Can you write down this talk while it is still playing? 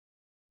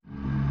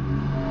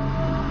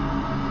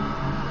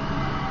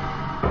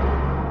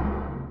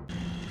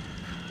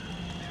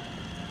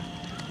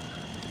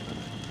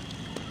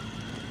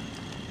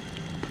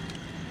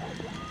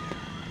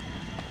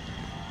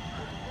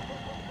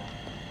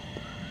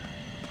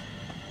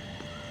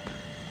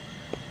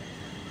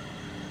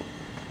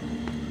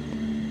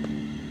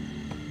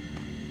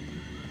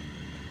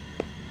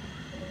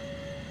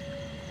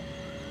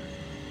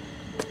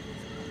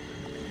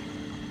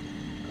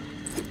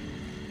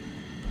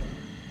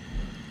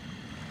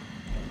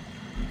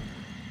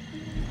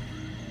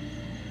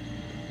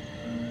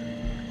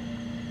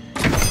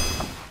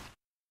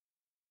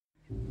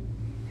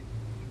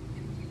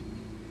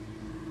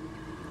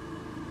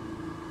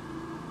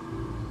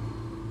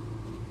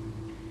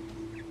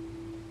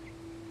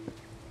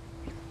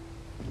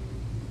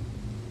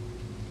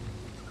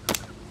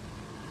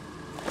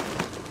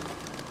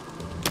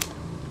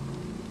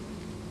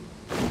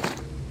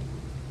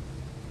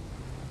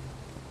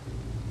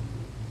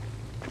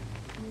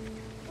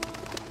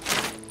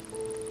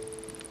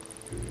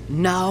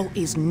Now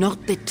is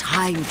not the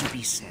time to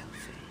be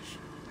selfish.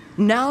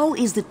 Now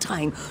is the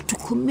time to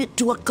commit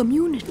to a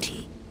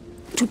community,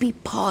 to be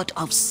part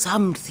of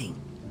something.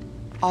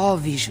 Our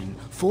vision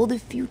for the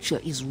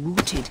future is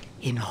rooted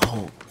in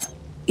hope.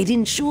 It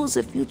ensures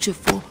a future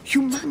for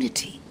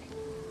humanity.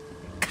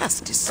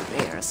 Cast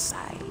despair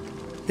aside.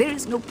 There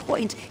is no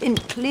point in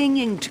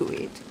clinging to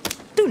it.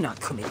 Do not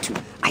commit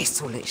to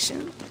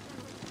isolation.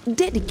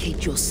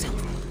 Dedicate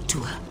yourself to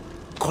a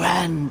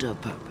grander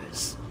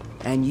purpose,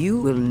 and you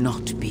will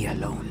not be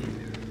alone.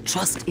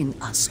 Trust in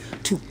us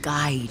to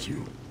guide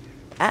you,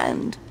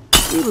 and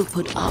we will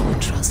put our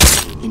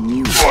trust in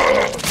you.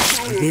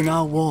 Within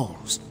our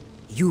walls,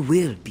 you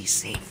will be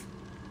safe.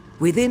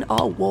 Within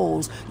our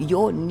walls,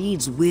 your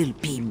needs will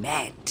be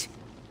met.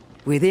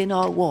 Within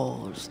our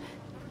walls,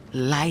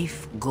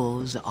 life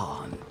goes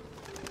on.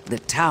 The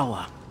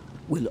tower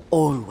will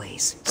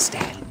always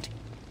stand.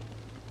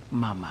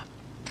 Mama.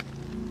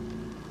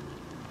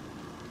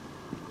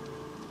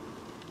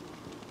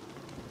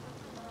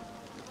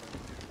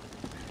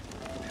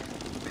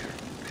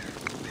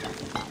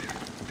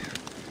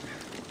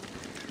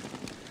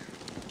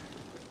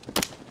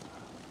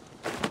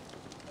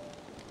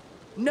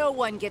 No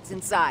one gets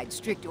inside.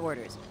 Strict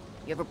orders.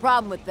 You have a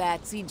problem with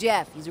that, see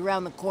Jeff. He's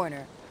around the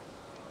corner.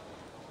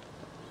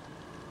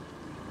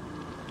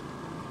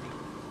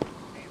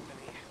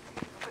 Anthony,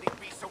 how could he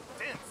be so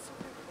dense?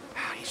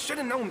 He should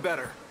have known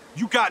better.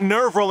 You got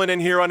nerve rolling in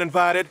here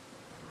uninvited.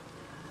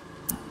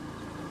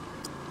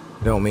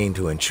 Don't mean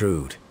to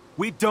intrude.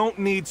 We don't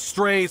need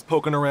strays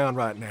poking around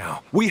right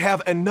now. We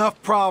have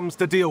enough problems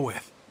to deal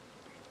with.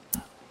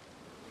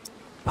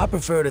 I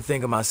prefer to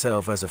think of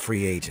myself as a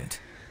free agent.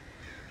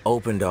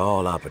 Open to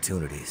all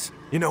opportunities.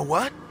 You know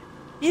what?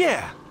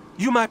 Yeah,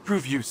 you might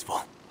prove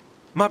useful.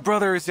 My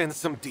brother is in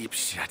some deep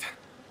shit.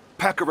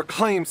 Pack of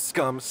reclaimed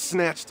scum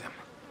snatched him.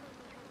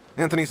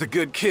 Anthony's a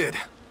good kid.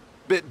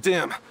 Bit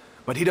dim,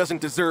 but he doesn't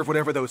deserve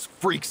whatever those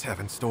freaks have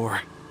in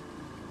store.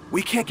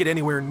 We can't get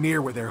anywhere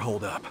near where they're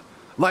holed up.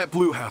 Light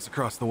Blue House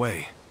across the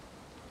way.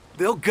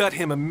 They'll gut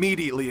him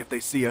immediately if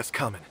they see us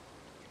coming.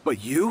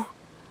 But you?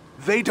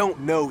 They don't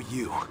know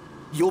you.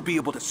 You'll be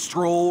able to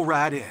stroll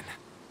right in.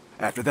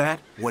 After that,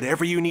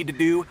 whatever you need to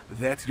do,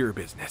 that's your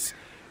business.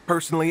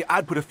 Personally,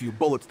 I'd put a few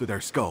bullets through their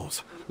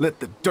skulls. Let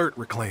the dirt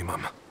reclaim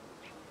them.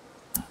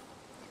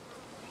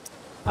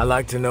 I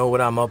like to know what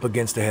I'm up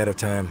against ahead of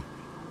time.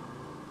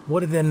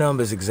 What are their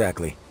numbers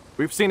exactly?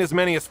 We've seen as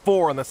many as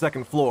 4 on the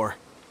 2nd floor.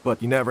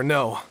 But you never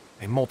know.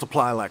 They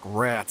multiply like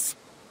rats.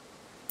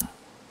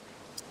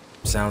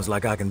 Sounds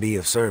like I can be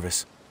of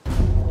service.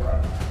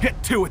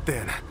 Get to it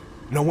then.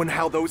 Knowing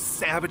how those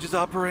savages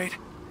operate,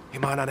 he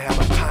might not have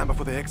much time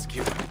before they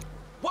execute him.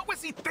 What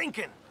was he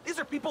thinking? These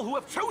are people who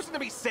have chosen to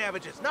be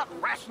savages, not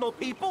rational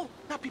people.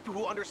 Not people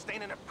who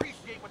understand and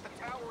appreciate what the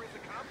tower has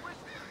accomplished.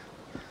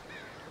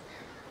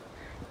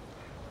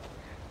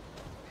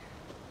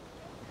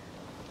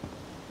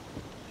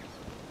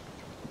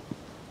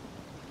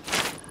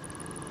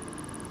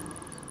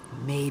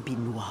 Maybe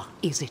Noir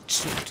is a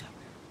traitor.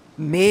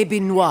 Maybe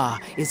Noir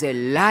is a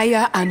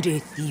liar and a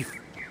thief.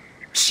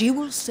 She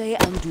will say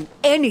and do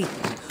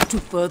anything to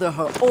further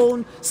her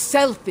own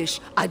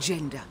selfish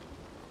agenda.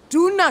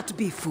 Do not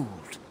be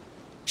fooled.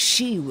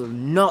 She will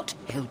not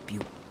help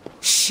you.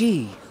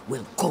 She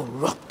will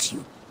corrupt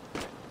you.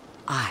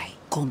 I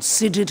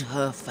considered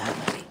her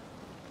family.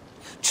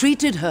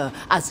 Treated her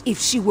as if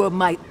she were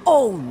my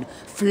own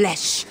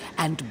flesh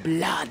and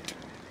blood.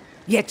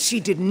 Yet she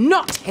did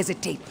not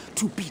hesitate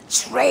to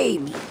betray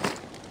me.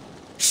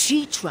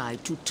 She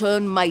tried to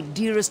turn my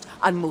dearest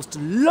and most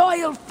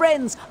loyal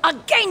friends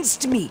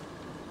against me.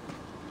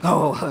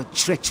 Oh, her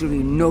treachery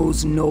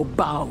knows no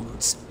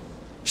bounds.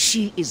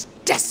 She is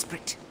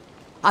desperate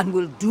and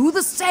will do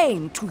the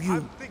same to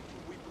you.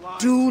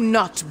 Do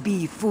not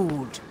be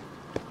fooled.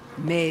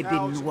 Maybe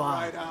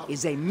Noir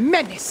is a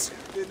menace.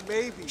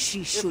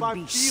 She should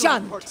be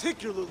shunned.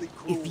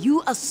 If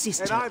you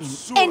assist her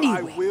in any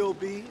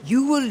way,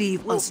 you will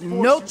leave us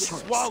no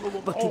choice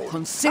but to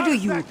consider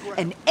you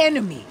an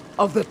enemy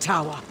of the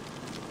tower.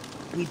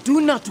 We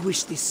do not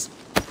wish this.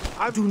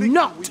 Do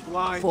not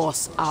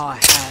force our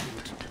hand.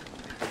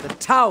 The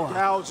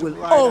tower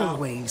will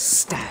always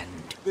stand.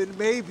 Then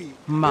maybe,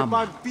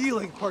 Mama. if I'm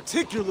feeling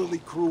particularly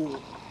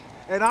cruel,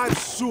 and I'm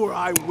sure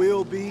I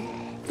will be,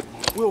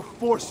 we'll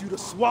force you to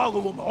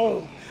swallow them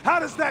whole. How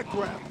does that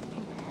grab?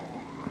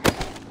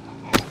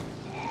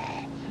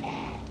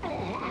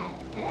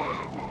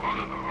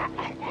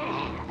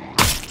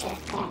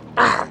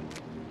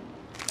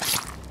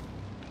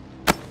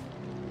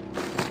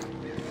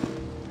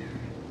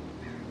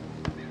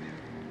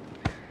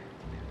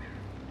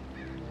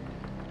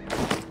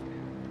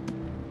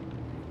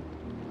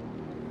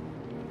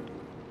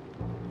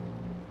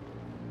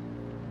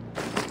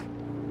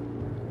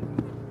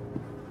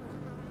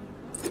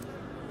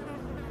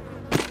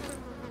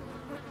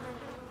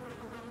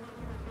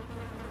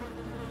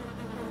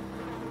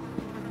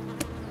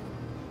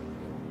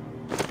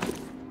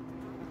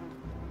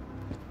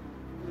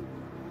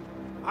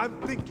 I'm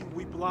thinking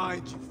we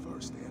blind you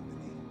first,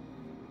 Anthony.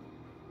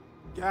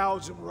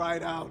 Gouge him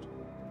right out.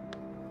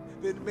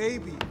 Then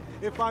maybe,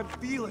 if I'm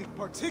feeling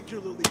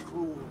particularly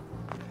cruel,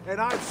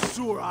 and I'm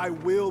sure I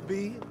will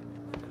be,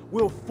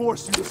 we'll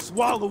force you to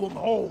swallow him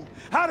whole.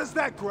 How does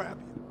that grab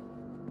you?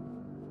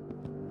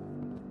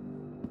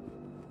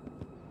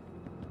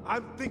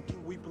 I'm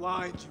thinking we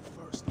blind you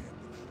first,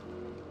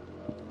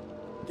 Anthony.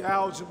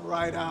 Gouge him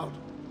right out.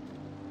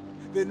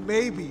 Then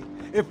maybe,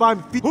 if I'm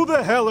Who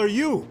the hell are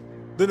you?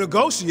 The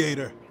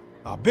negotiator?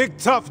 A big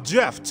tough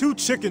Jeff, too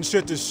chicken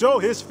shit to show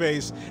his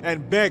face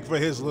and beg for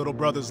his little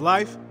brother's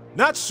life.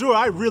 Not sure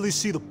I really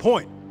see the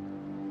point.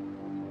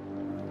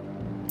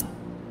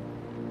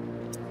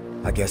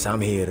 I guess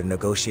I'm here to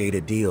negotiate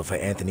a deal for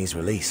Anthony's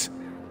release.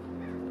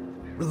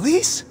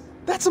 Release?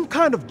 That's some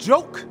kind of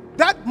joke?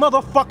 That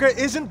motherfucker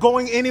isn't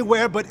going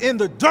anywhere but in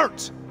the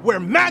dirt, where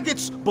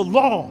maggots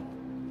belong.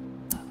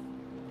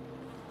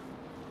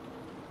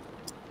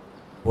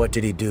 What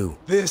did he do?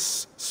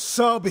 This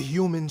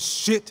subhuman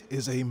shit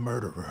is a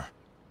murderer.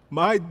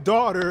 My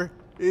daughter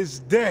is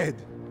dead.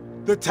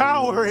 The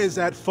tower is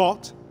at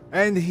fault,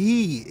 and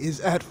he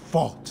is at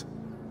fault.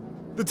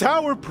 The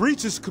tower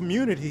preaches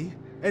community,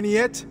 and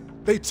yet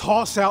they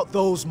toss out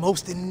those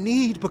most in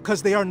need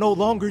because they are no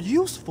longer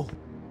useful.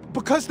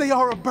 Because they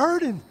are a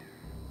burden.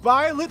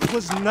 Violet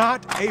was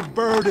not a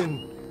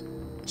burden.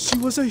 She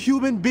was a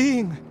human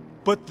being,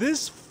 but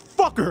this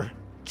fucker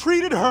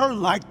treated her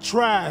like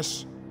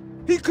trash.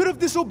 He could have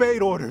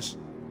disobeyed orders,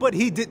 but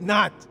he did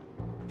not.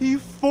 He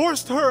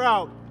forced her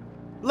out,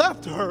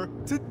 left her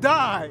to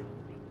die.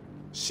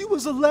 She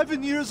was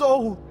 11 years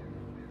old.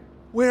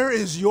 Where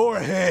is your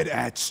head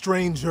at,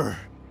 stranger?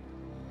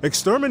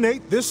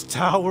 Exterminate this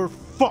tower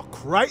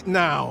fuck right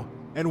now,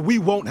 and we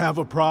won't have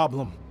a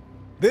problem.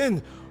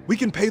 Then we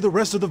can pay the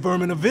rest of the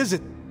vermin a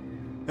visit.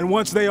 And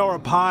once they are a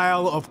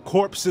pile of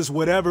corpses,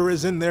 whatever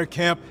is in their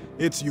camp,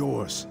 it's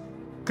yours.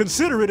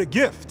 Consider it a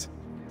gift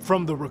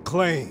from the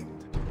reclaimed.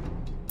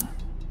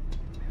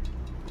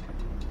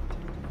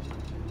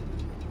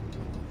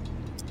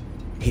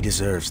 He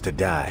deserves to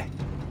die,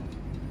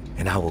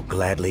 and I will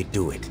gladly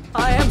do it.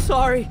 I am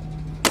sorry.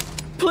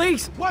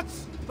 Please!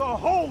 What's the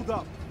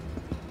holdup?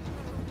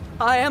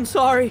 I am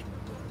sorry.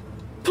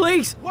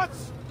 Please!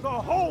 What's the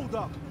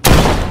holdup?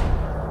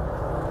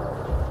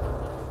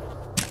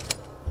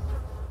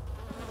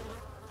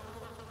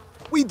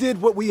 We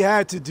did what we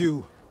had to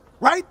do,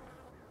 right?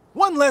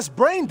 One less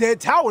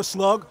brain-dead tower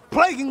slug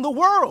plaguing the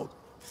world.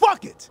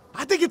 Fuck it!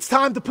 I think it's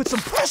time to put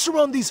some pressure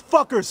on these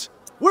fuckers.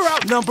 We're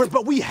outnumbered,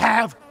 but we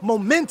have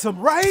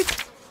momentum, right?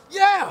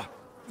 Yeah!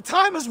 The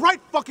time is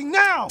right fucking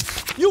now!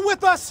 You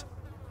with us?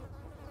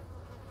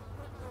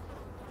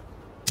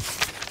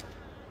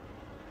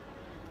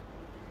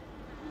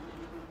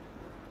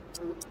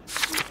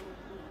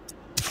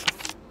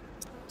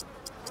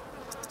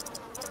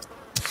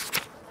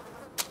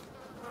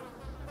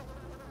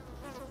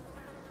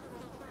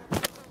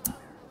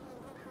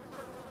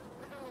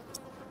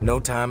 No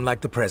time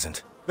like the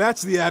present.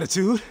 That's the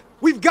attitude.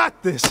 We've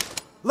got this.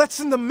 Let's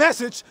send the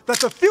message that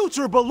the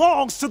future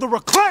belongs to the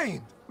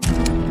reclaimed.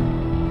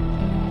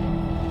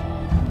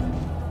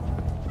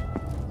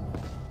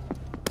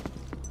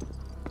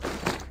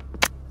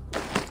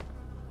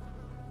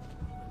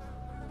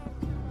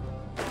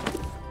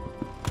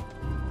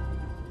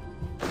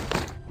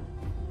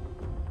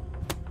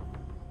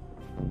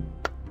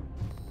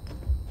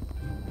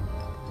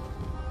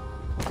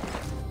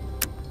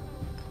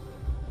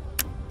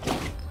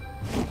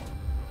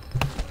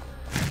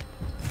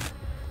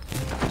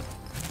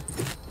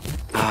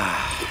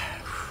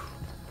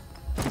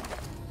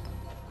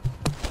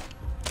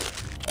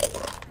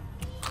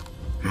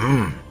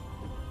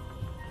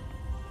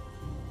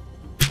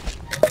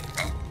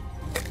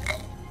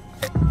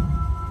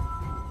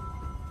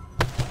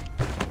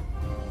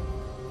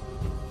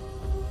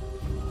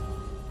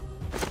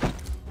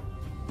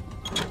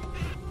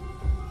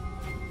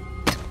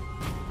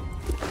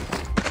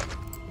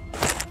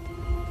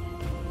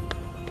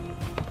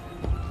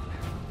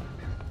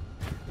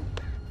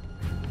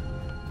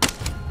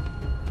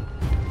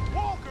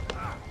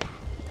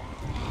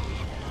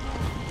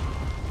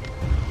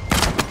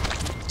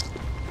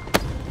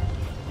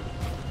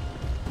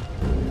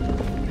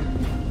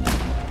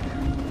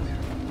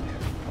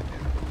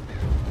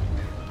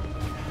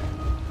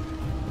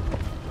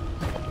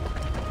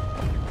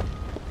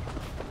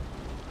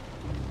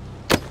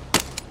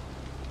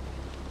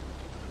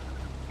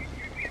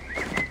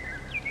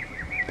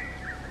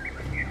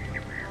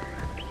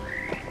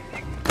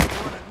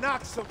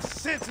 Knock some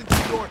sense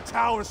into your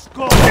tower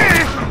skull.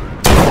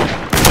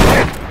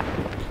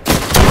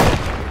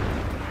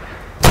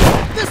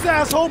 This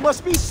asshole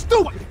must be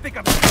stupid. You think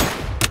I'm...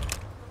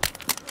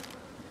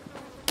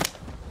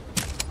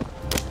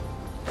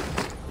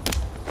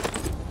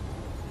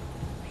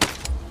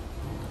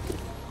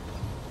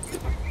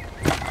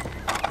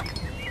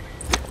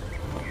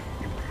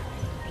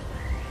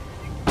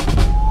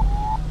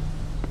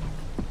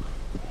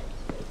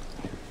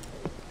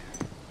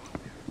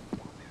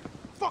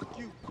 Fuck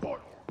you,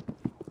 Court.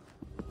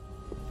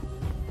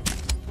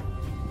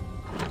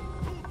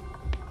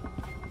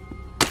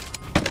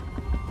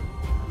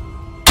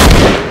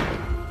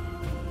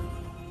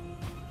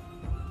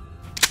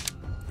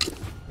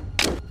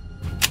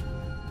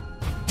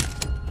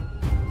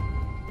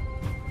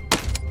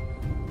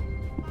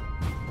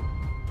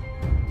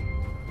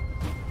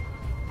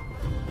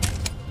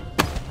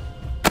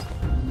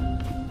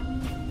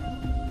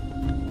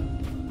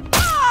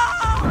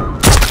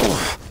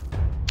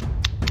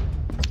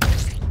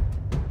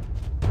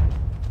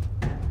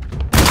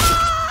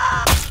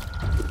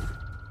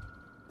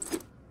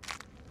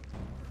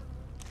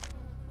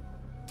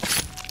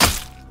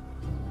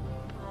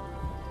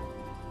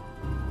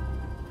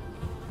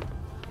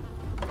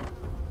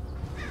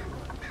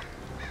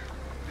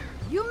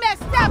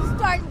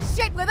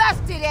 with us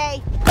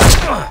today.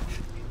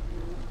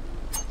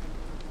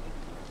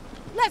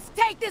 Let's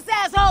take this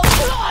asshole!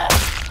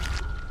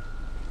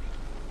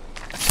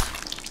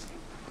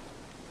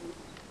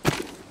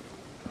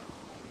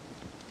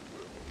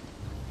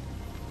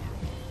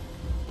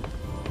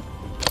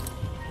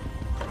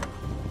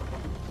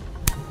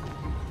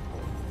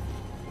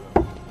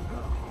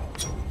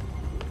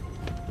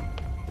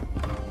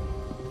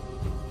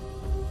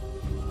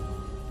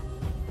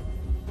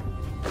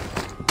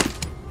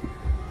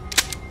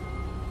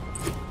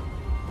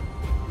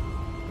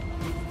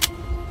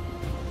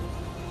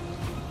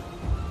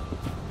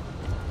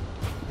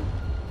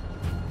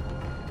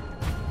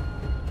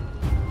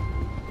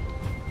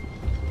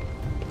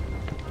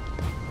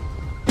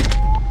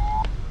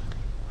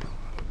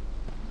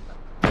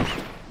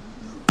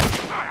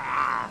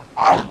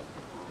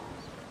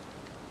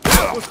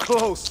 That was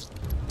close.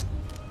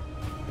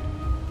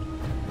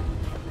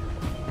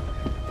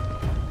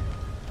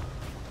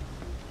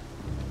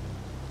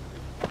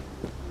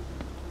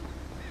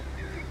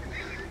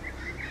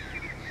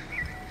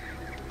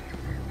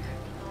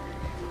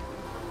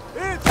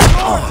 It's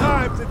your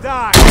time to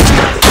die.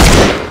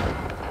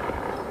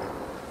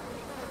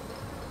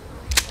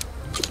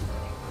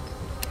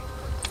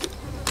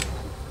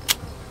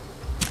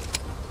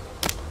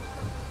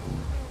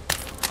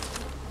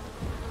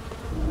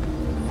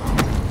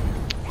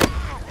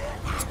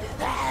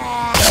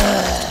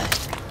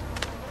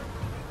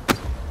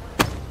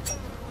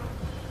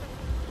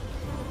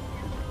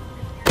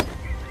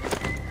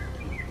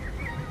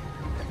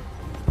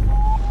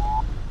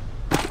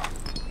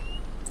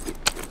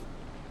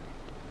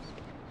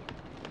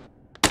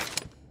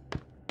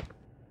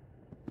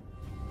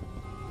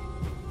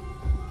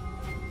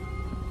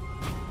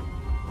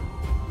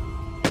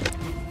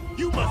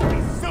 You must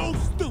be so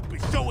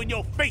stupid showing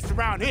your face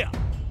around here!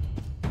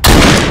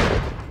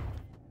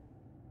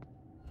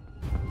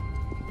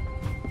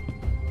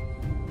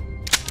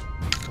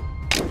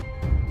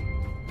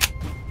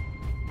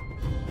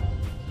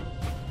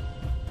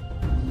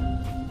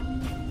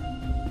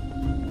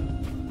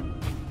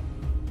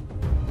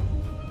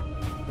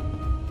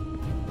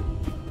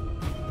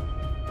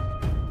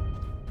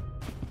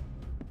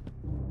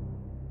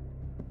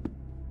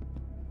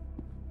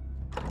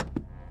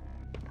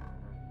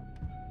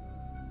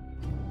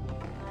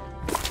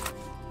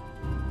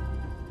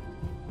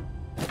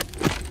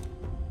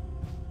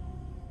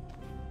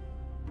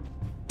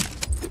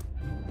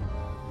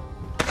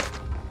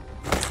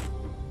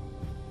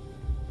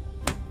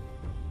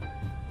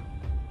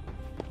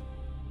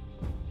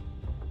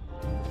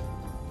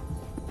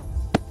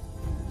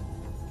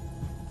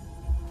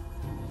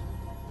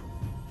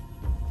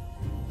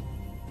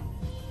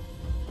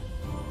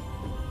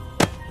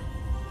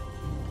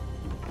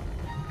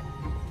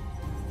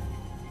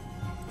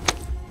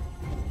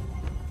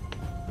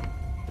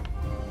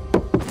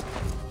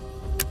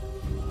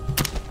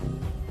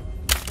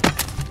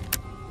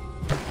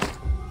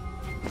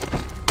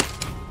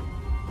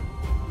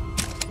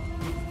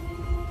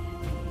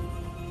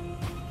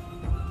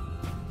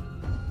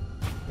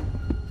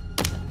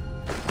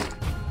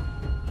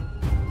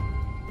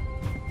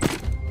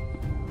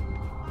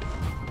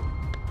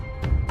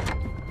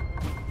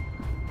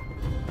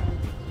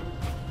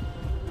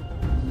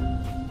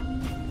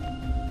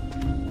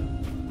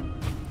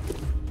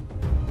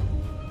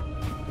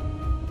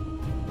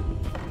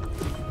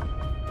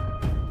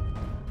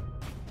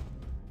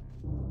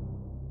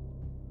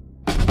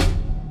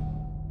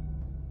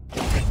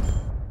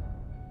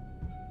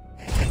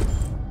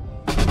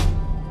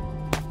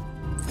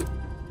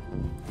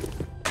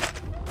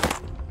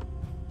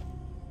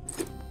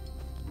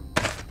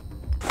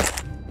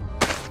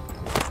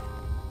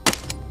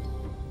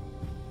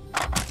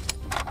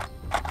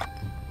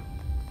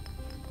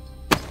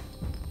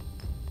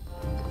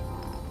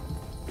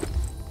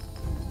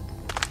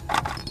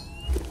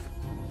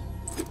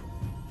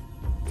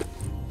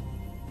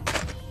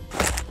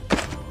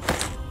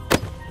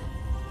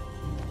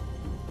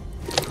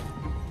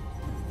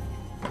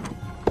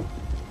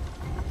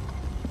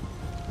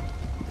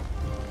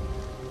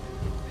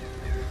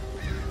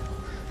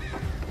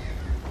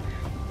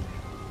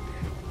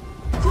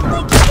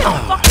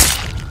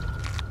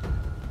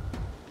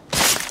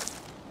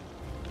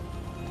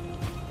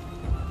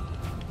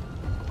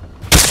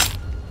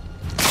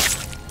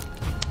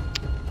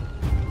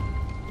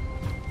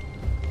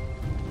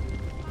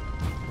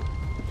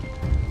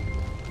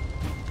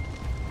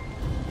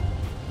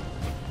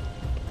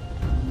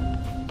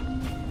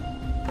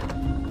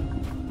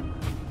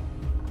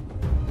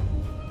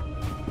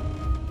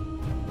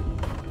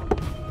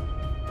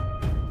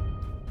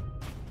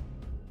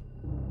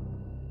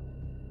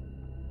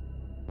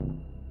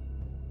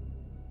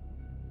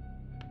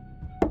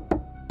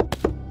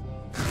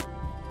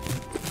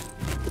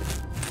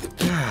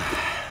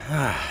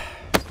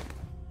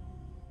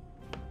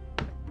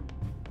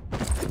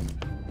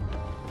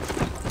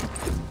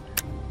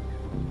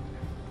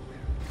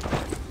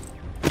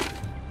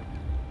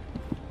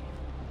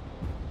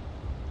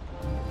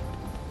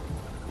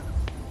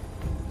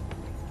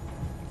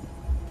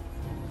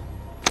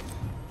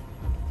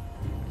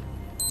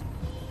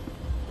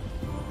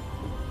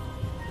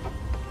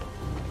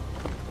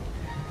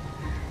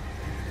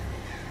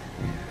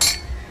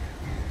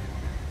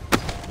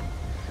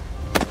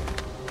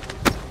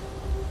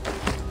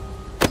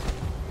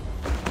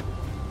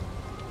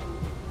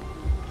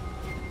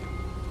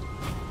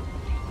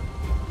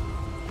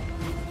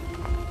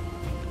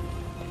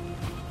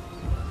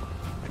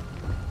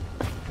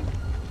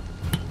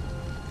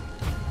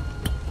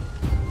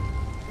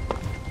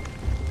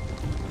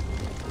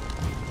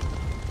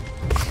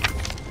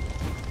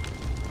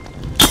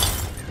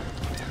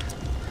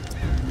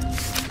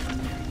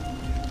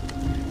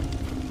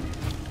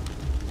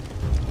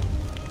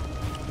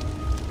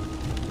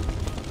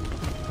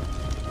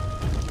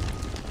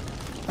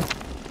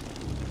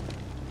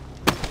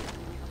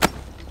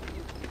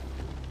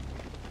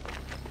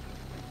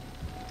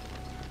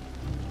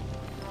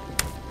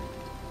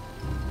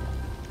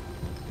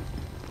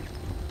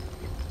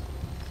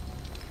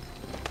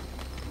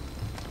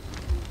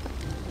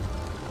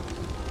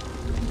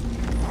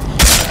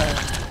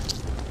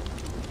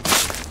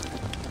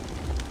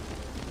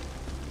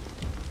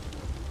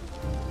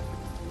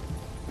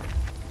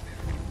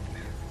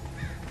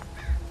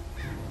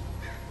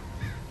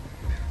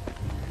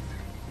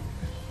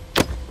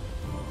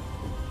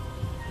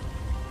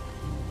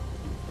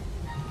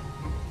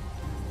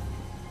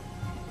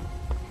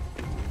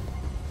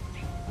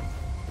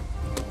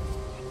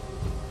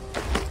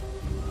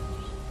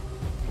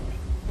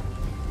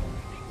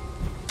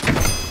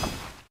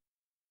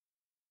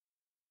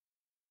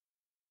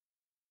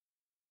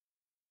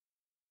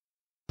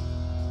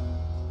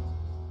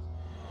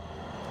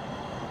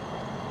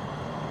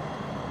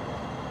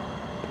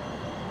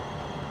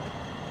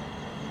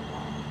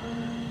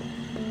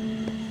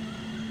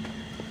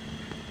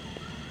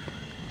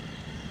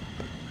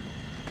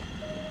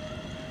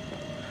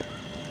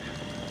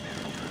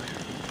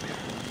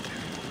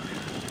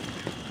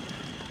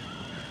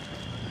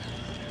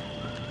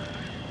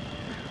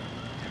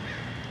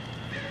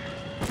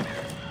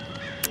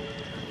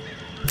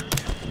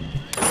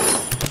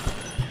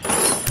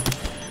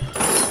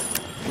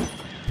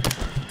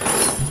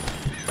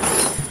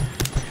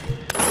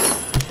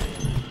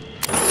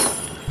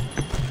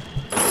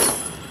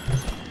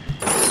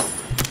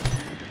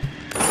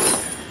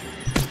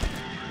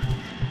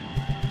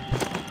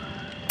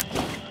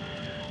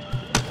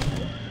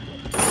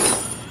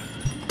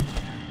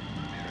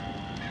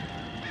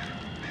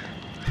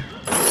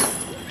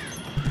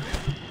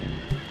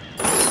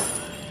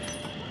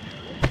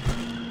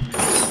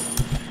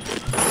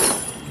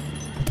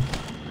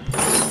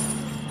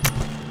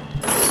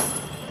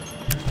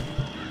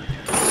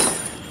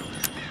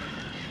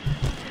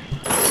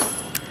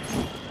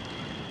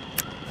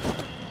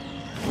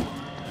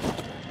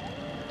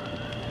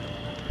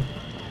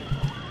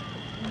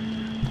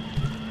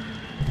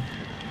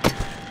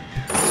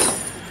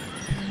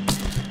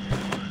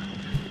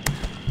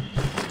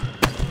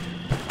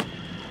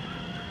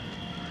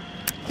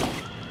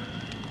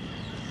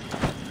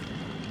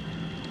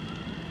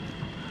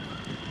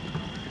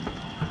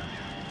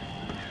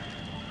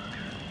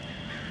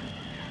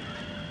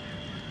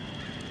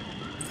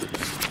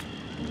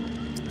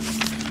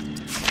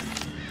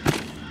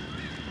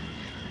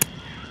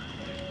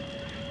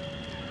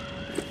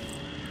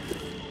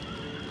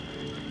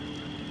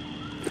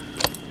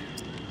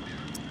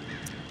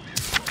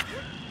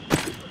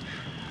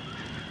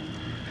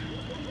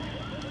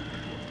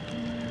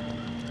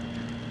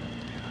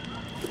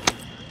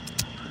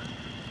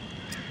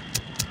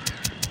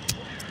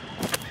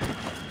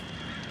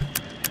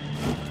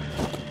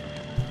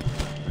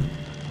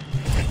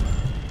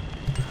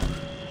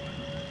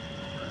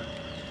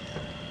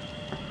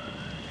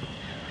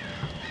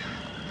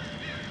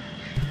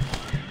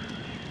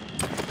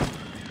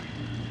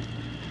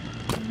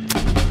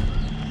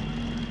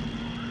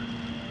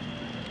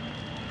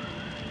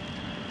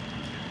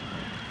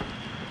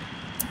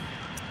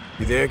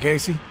 You there,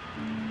 Casey?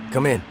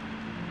 Come in.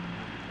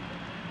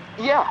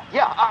 Yeah,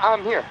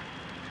 I'm here.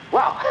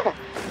 Wow,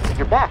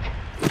 you're back.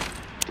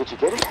 Did you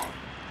get it?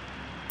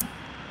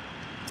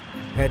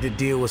 Had to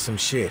deal with some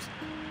shit.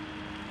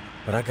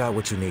 But I got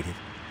what you needed.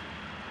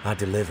 I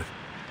delivered.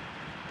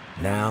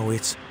 Now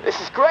it's...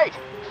 This is great.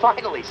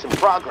 Finally, some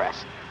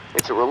progress.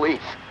 It's a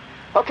relief.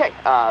 Okay,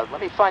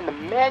 let me find the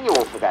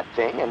manual for that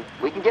thing and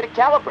we can get it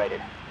calibrated.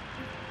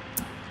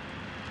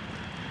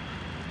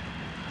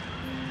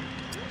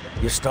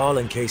 You're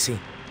stalling, Casey.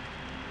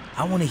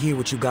 I want to hear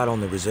what you got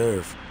on the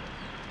reserve.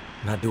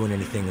 Not doing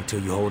anything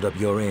until you hold up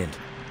your end.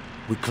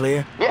 We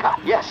clear? Yeah,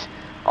 yes.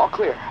 All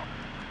clear.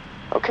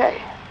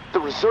 Okay, the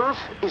reserve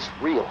is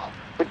real.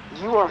 But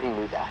you already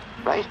knew that,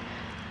 right?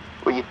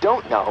 What you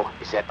don't know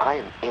is that I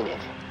am in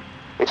it.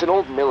 It's an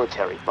old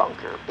military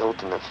bunker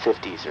built in the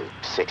 50s or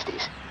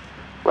 60s.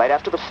 Right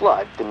after the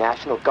flood, the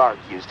National Guard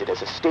used it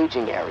as a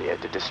staging area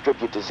to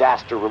distribute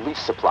disaster relief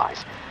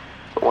supplies.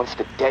 But once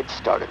the dead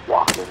started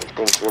walking,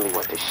 things really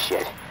went to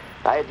shit.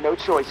 I had no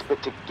choice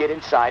but to get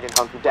inside and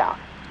hunker down.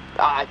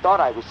 I thought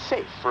I was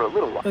safe for a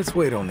little while. Let's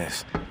wait on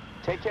this.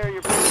 Take care of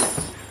your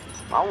business.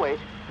 I'll wait.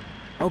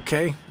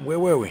 Okay, where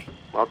were we?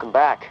 Welcome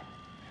back.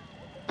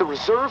 The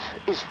reserve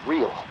is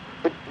real,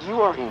 but you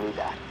already knew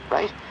that,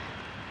 right?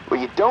 What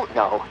you don't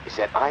know is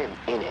that I am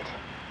in it.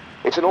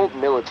 It's an old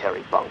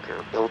military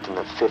bunker built in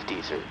the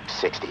 50s or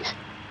 60s.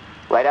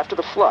 Right after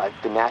the flood,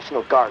 the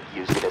National Guard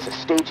used it as a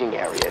staging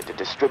area to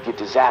distribute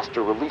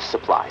disaster relief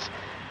supplies.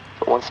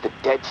 But once the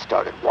dead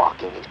started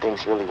walking,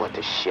 things really went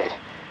to shit.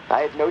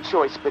 I had no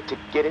choice but to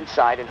get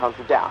inside and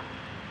hunker down.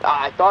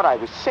 I thought I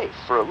was safe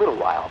for a little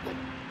while, but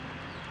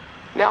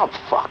now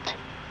I'm fucked.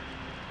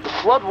 The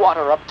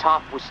floodwater up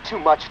top was too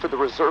much for the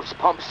reserve's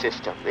pump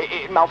system.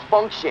 It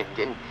malfunctioned,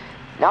 and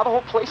now the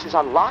whole place is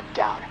on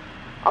lockdown.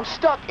 I'm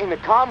stuck in the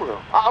comm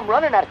room. I'm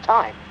running out of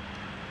time.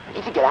 I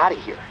need to get out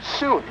of here,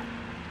 soon.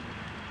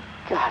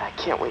 God, I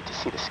can't wait to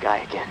see the sky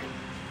again.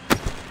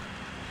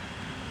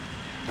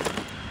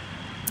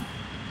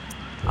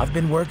 I've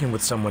been working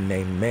with someone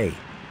named May.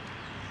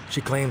 She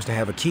claims to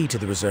have a key to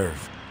the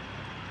reserve.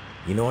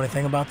 You know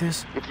anything about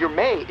this? If your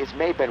May is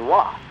May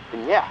Benoit,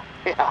 then yeah,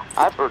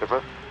 I've heard of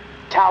her.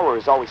 Tower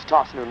is always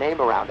tossing her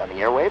name around on the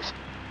airwaves.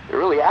 They're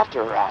really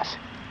after her ass.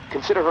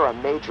 Consider her a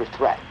major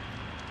threat.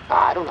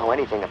 I don't know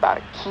anything about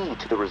a key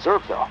to the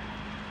reserve, though.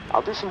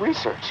 I'll do some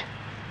research.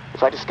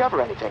 If I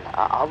discover anything,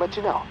 I'll let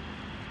you know.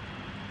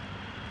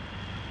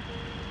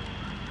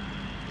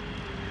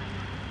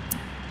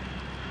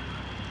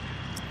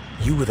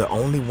 You were the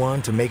only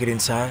one to make it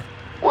inside?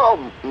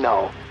 Well,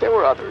 no. There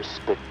were others,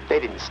 but they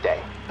didn't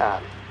stay.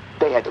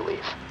 They had to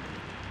leave.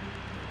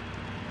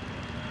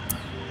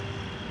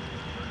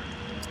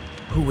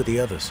 Who were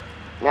the others?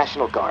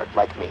 National Guard,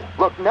 like me.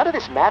 Look, none of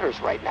this matters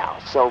right now,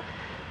 so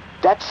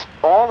that's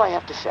all I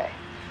have to say.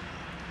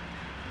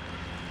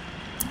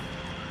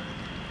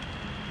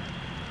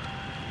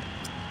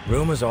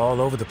 Rumors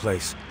all over the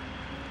place.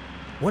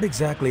 What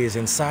exactly is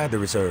inside the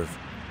reserve?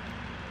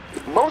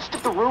 Most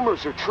of the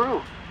rumors are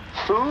true.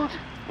 Food,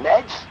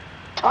 meds,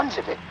 tons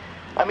of it.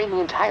 I mean,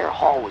 the entire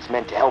hall was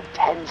meant to help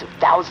tens of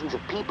thousands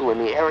of people in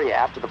the area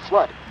after the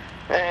flood.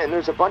 And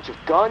there's a bunch of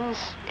guns,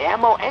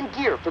 ammo, and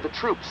gear for the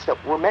troops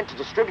that were meant to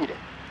distribute it.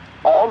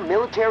 All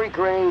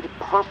military-grade,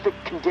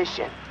 perfect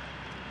condition.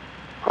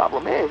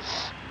 Problem is,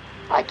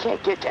 I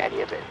can't get to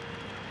any of it.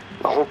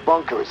 The whole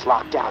bunker is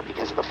locked down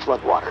because of the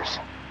floodwaters.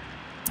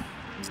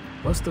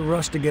 What's the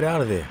rush to get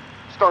out of there?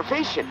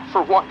 Starvation,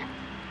 for one.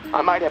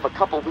 I might have a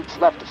couple weeks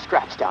left of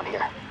scraps down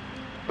here.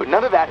 But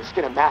none of that is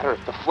gonna matter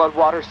if the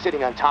floodwater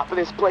sitting on top of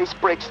this place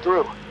breaks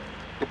through.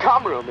 The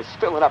comm room is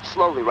filling up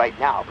slowly right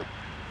now, but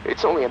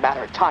it's only a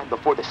matter of time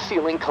before the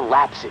ceiling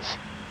collapses.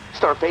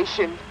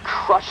 Starvation,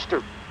 crushed,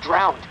 or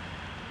drowned.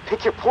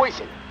 Pick your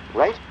poison,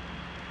 right?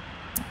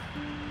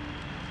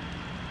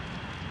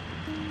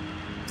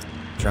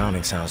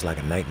 Drowning sounds like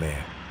a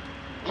nightmare.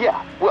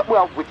 Yeah,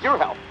 well, with your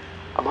help,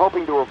 I'm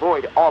hoping to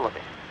avoid all of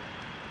it.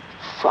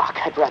 Fuck,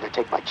 I'd rather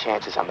take my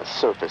chances on the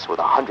surface with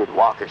 100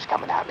 walkers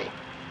coming at me.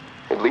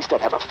 At least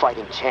I'd have a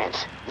fighting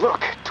chance.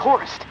 Look,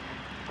 tourist,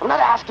 I'm not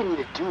asking you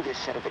to do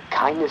this out of the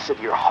kindness of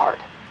your heart.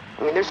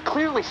 I mean, there's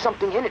clearly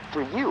something in it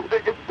for you,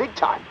 big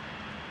time.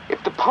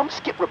 If the pumps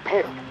get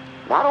repaired,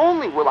 not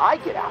only will I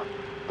get out,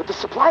 but the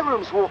supply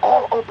rooms will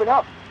all open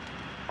up.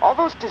 All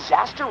those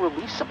disaster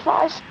relief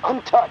supplies,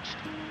 untouched.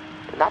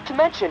 Not to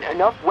mention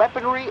enough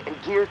weaponry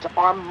and gear to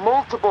arm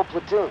multiple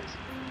platoons.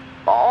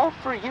 All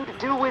for you to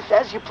do with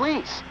as you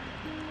please.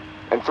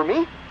 And for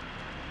me,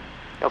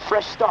 a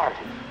fresh start.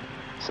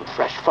 Some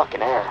fresh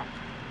fucking air.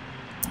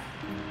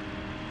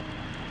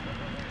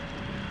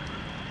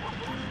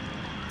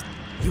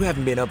 You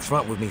haven't been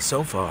upfront with me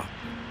so far.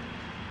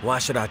 Why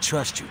should I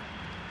trust you?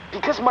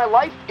 Because my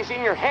life is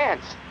in your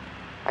hands.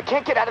 I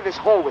can't get out of this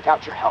hole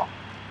without your help.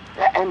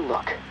 And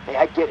look,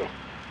 I get it.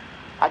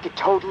 I could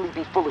totally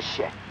be full of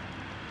shit.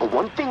 But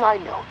one thing I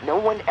know, no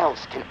one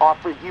else can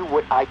offer you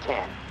what I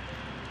can.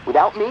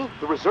 Without me,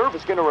 the reserve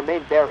is gonna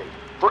remain buried.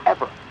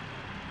 Forever.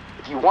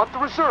 If you want the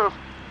reserve,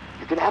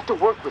 you're gonna have to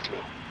work with me.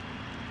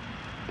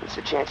 And It's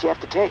a chance you have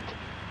to take.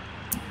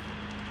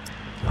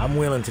 I'm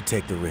willing to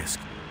take the risk.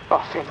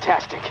 Oh,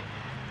 fantastic.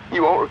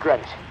 You won't regret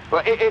it.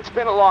 Well, it's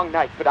been a long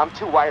night, but I'm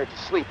too wired to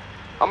sleep.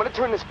 I'm gonna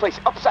turn this place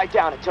upside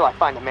down until I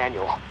find the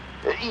manual.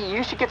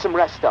 You should get some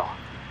rest, though.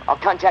 I'll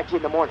contact you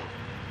in the morning.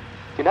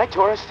 Good night,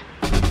 tourist.